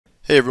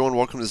Hey everyone,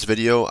 welcome to this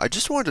video. I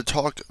just wanted to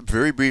talk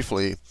very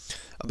briefly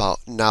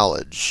about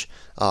knowledge.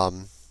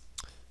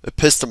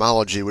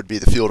 Epistemology would be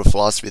the field of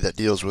philosophy that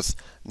deals with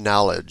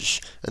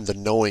knowledge and the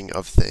knowing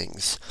of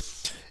things.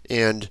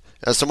 And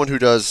as someone who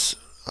does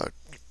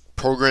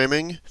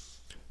programming,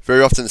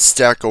 very often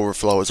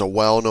Stackoverflow is a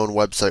well-known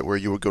website where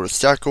you would go to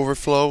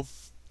Stackoverflow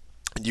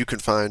and you can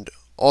find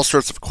all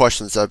sorts of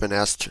questions that have been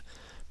asked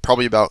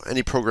probably about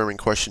any programming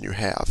question you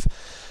have.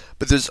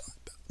 But there's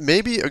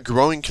maybe a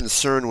growing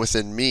concern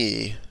within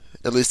me,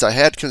 at least I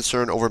had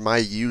concern over my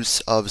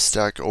use of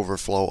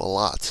Stackoverflow a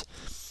lot.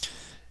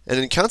 And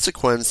in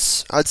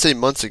consequence, I'd say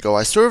months ago,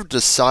 I sort of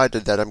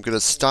decided that I'm going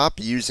to stop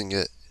using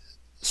it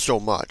so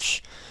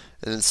much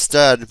and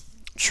instead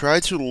try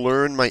to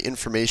learn my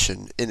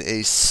information in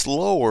a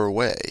slower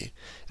way,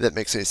 if that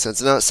makes any sense.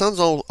 Now, it sounds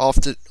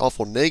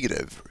awful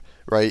negative,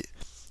 right?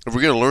 If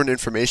we're going to learn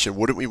information,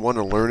 wouldn't we want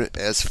to learn it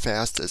as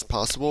fast as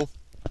possible?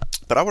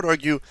 But I would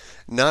argue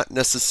not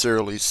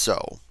necessarily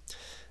so,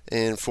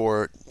 and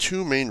for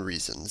two main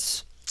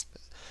reasons.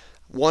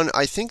 One,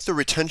 I think the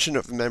retention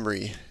of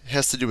memory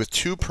has to do with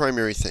two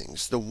primary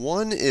things. The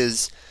one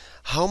is,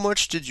 how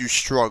much did you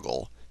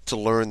struggle to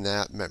learn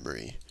that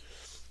memory?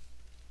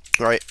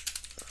 All right,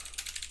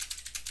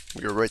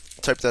 I'm going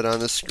to type that on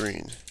the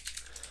screen.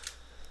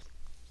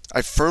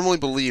 I firmly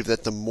believe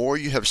that the more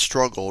you have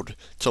struggled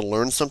to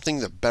learn something,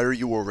 the better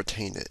you will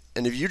retain it.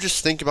 And if you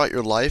just think about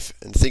your life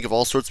and think of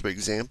all sorts of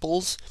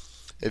examples,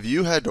 if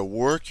you had to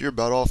work your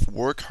butt off,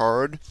 work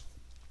hard,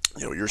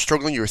 you're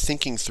struggling, you're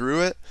thinking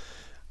through it,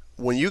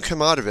 when you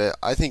come out of it,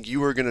 I think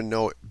you are going to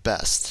know it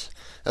best.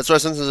 That's why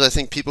sometimes I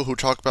think people who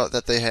talk about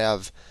that they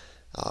have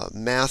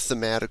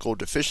mathematical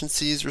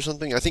deficiencies or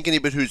something, I think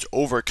anybody who's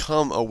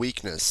overcome a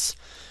weakness,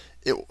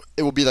 it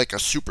will be like a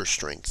super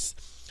strength.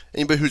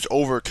 Anybody who's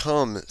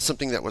overcome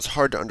something that was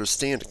hard to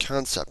understand, a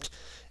concept,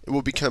 it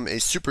will become a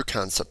super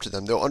concept to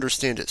them. They'll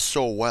understand it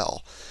so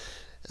well.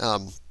 So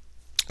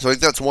I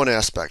think that's one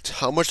aspect.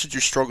 How much did you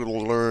struggle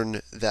to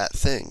learn that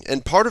thing?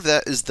 And part of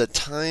that is the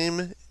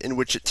time in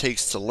which it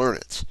takes to learn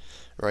it,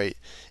 right?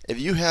 If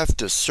you have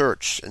to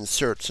search and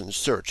search and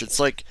search, it's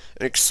like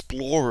an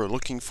explorer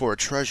looking for a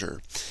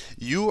treasure.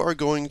 You are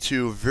going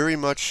to very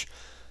much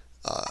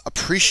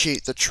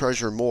appreciate the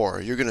treasure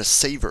more. You're going to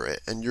savor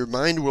it, and your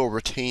mind will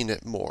retain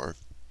it more.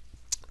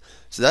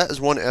 So that is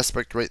one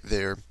aspect right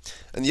there.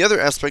 And the other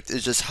aspect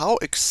is just how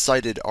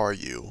excited are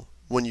you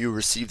when you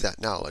receive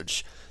that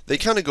knowledge? They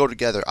kind of go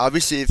together.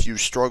 Obviously, if you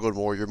struggled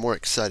more, you're more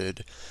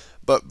excited.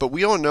 But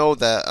we all know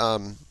that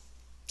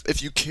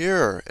if you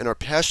care and are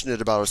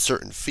passionate about a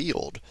certain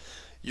field,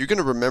 you're going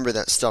to remember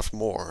that stuff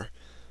more.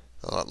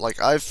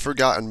 Like, I've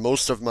forgotten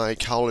most of my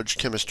college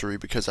chemistry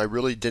because I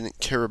really didn't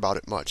care about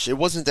it much. It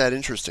wasn't that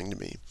interesting to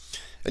me.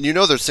 And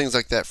there's things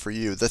like that for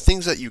you. The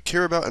things that you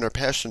care about and are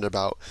passionate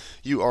about,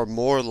 you are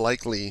more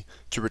likely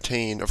to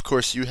retain. Of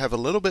course, you have a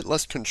little bit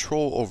less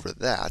control over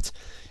that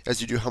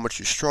as you do how much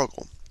you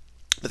struggle.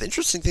 But the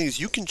interesting thing is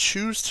you can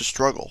choose to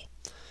struggle.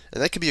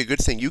 And that could be a good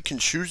thing. You can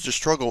choose to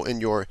struggle in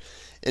your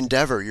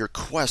endeavor, your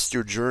quest,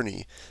 your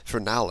journey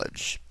for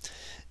knowledge.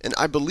 And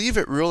I believe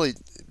it really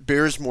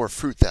bears more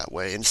fruit that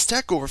way. And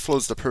Stackoverflow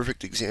is the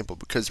perfect example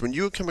because when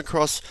you come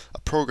across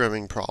a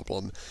programming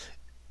problem,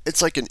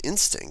 it's like an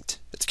instinct.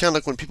 It's kind of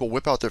like when people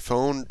whip out their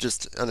phone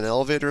just on an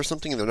elevator or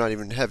something and they're not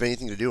even have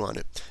anything to do on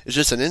it. It's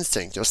just an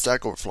instinct.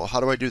 Stackoverflow. How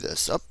do I do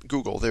this?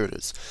 Google. There it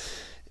is.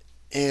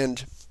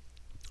 And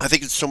I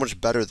think it's so much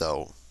better,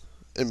 though,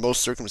 in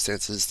most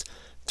circumstances,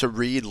 to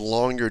read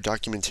longer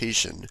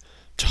documentation,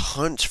 to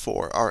hunt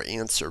for our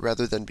answer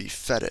rather than be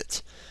fed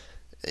it.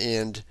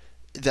 And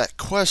that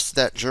quest,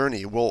 that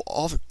journey, will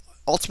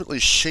ultimately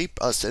shape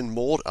us and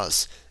mold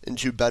us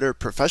into better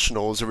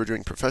professionals if we're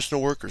doing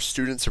professional work, or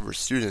students if we're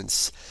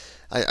students.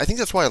 I think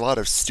that's why a lot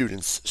of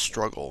students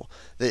struggle.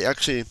 They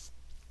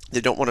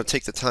don't want to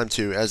take the time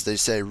to, as they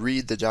say,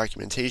 read the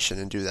documentation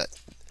and do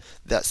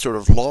that sort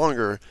of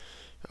longer,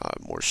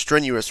 more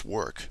strenuous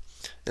work.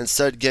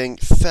 Instead, getting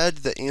fed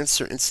the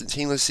answer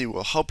instantaneously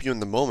will help you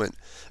in the moment.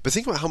 But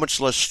think about how much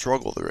less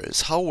struggle there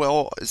is. How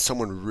well is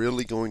someone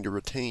really going to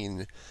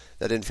retain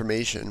that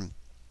information?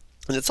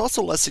 And it's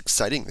also less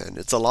exciting then.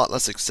 It's a lot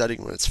less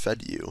exciting when it's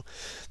fed to you.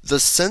 The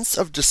sense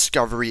of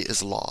discovery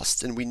is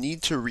lost, and we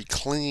need to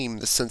reclaim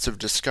the sense of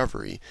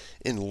discovery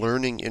in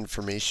learning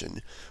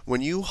information.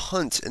 When you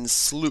hunt and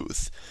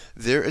sleuth,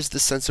 there is the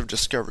sense of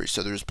discovery.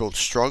 So there's both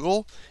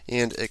struggle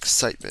and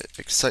excitement.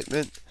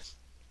 Excitement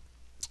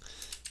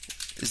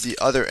is the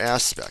other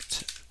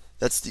aspect.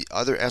 That's the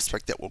other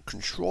aspect that will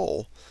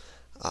control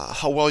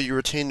how well you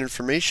retain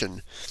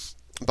information,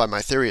 by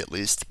my theory at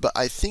least. But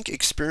I think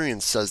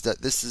experience says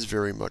that this is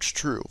very much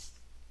true.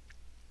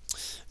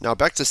 Now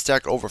back to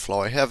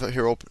Stackoverflow. I have it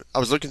here open. I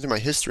was looking through my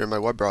history in my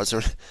web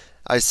browser.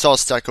 I saw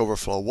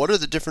Stackoverflow. What are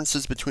the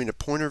differences between a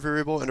pointer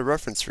variable and a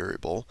reference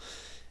variable?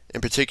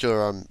 In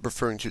particular, I'm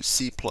referring to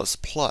C++.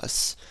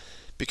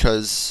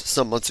 Because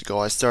some months ago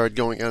I started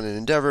going on an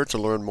endeavor to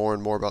learn more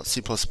and more about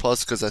C++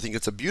 because I think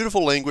it's a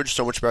beautiful language,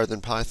 so much better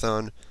than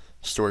Python.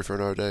 Story for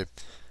another day.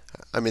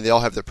 I mean, they all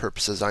have their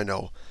purposes, I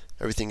know.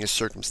 Everything is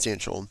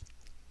circumstantial.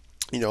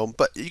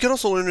 But you can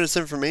also learn this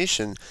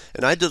information,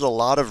 and I did a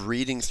lot of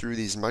reading through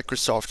these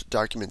Microsoft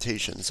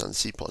documentations on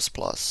C++.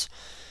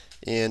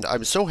 And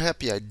I'm so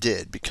happy I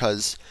did,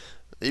 because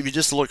if you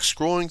just look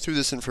scrolling through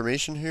this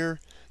information here,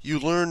 you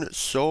learn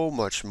so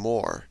much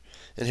more.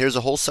 And here's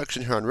a whole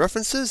section here on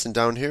references, and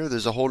down here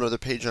there's a whole other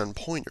page on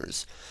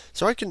pointers.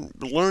 So I can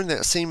learn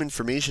that same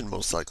information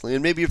most likely,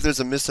 and maybe if there's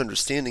a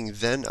misunderstanding,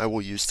 then I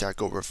will use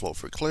Stack Overflow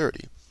for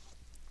clarity.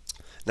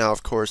 Now,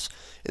 of course,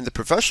 in the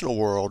professional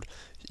world,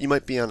 you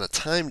might be on a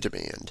time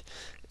demand,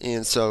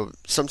 and so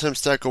sometimes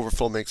Stack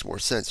Overflow makes more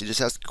sense. You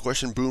just ask a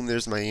question, boom,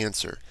 there's my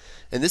answer.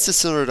 And this is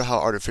similar to how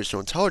artificial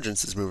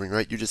intelligence is moving,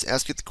 right? You just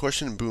ask it the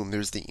question, and boom,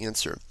 there's the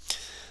answer.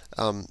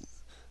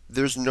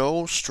 There's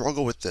no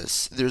struggle with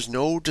this. There's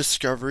no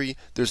discovery.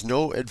 There's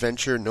no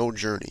adventure, no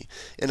journey.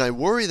 And I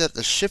worry that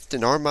the shift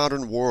in our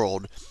modern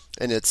world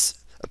and its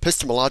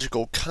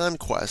epistemological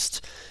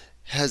conquest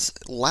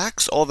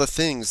lacks all the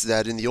things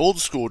that in the old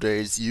school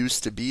days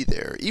used to be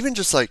there. Even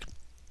just like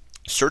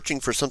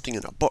searching for something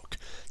in a book,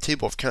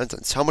 table of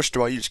contents. How much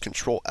do I use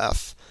Control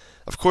F?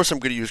 Of course I'm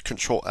going to use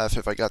Control F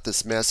if I got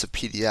this massive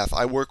PDF.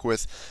 I work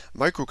with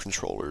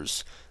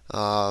microcontrollers.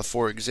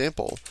 For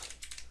example,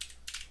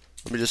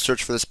 let me just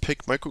search for this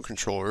PIC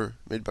microcontroller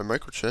made by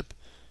Microchip.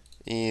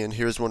 And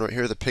here's one right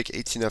here, the PIC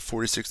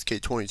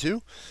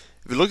 18F46K22.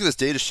 If you look at this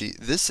data sheet,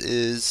 this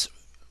is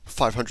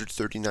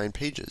 539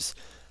 pages.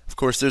 Of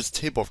course, there's a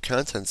table of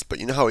contents, but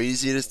you know how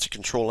easy it is to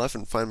Control F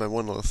and find my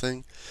one little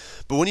thing?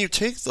 But when you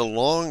take the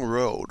long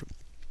road,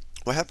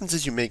 what happens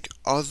is you make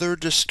other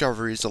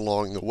discoveries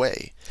along the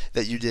way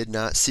that you did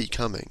not see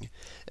coming.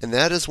 And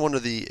that is one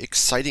of the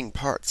exciting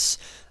parts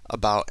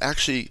about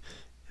actually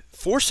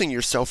forcing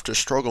yourself to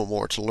struggle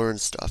more to learn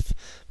stuff,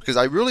 because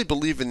I really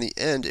believe in the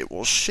end it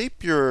will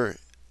shape your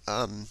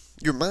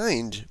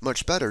mind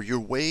much better, your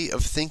way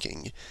of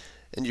thinking,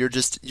 and your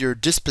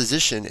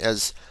disposition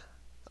as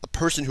a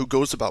person who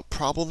goes about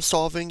problem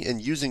solving and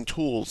using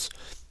tools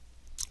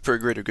for a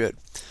greater good.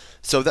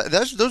 So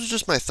those are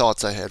just my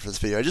thoughts I had for this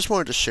video. I just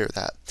wanted to share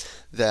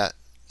that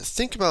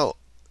think about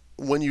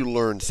when you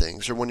learn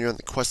things or when you're on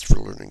the quest for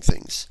learning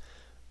things.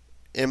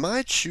 Am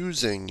I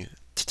choosing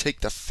to take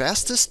the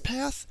fastest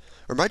path,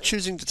 or am I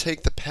choosing to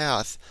take the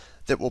path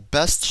that will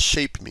best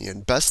shape me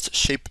and best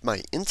shape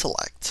my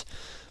intellect?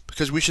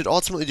 Because we should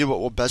ultimately do what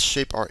will best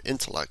shape our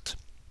intellect.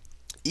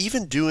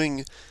 Even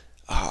doing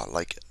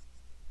like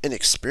an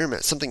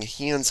experiment, something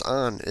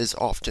hands-on, is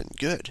often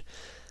good.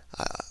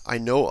 I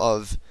know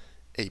of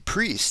a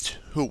priest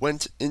who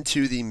went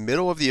into the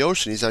middle of the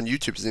ocean. He's on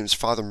YouTube. His name is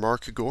Father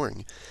Mark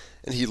Goring.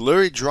 And he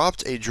literally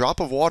dropped a drop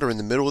of water in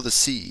the middle of the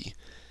sea.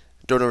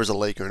 Don't know if it was a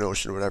lake or an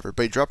ocean or whatever,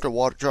 but he dropped drop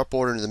of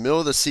water into the middle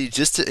of the sea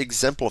just to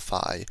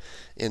exemplify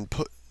and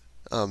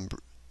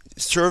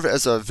serve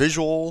as a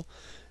visual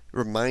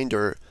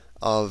reminder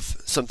of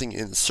something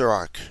in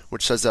Sirach,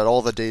 which says that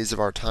all the days of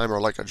our time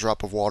are like a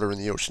drop of water in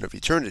the ocean of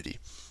eternity.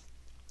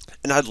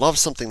 And I'd love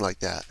something like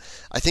that.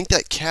 I think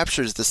that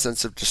captures the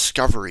sense of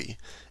discovery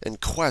and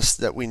quest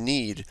that we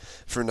need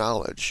for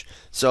knowledge.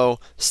 So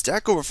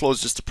Stack Overflow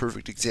is just a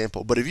perfect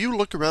example. But if you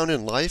look around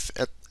in life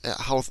at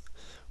how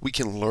we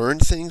can learn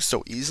things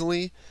so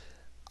easily,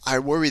 I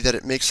worry that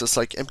it makes us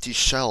like empty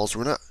shells.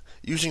 We're not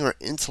using our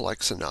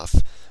intellects enough.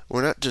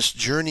 We're not just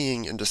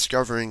journeying and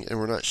discovering, and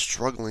we're not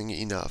struggling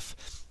enough.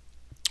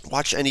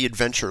 Watch any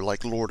adventure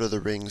like Lord of the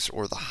Rings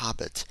or The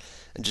Hobbit,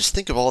 and just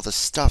think of all the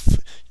stuff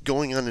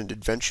going on in an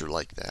adventure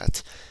like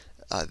that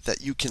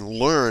that you can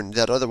learn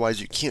that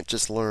otherwise you can't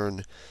just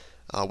learn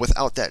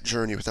without that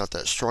journey, without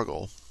that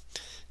struggle.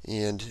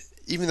 And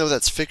even though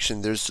that's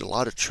fiction, there's a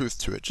lot of truth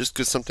to it. Just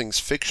because something's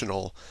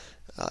fictional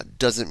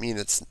doesn't mean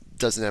it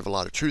doesn't have a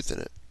lot of truth in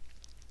it.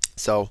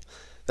 So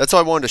that's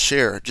all I wanted to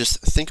share. Just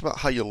think about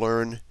how you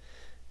learn,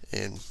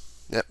 and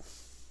yep,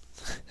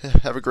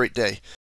 have a great day.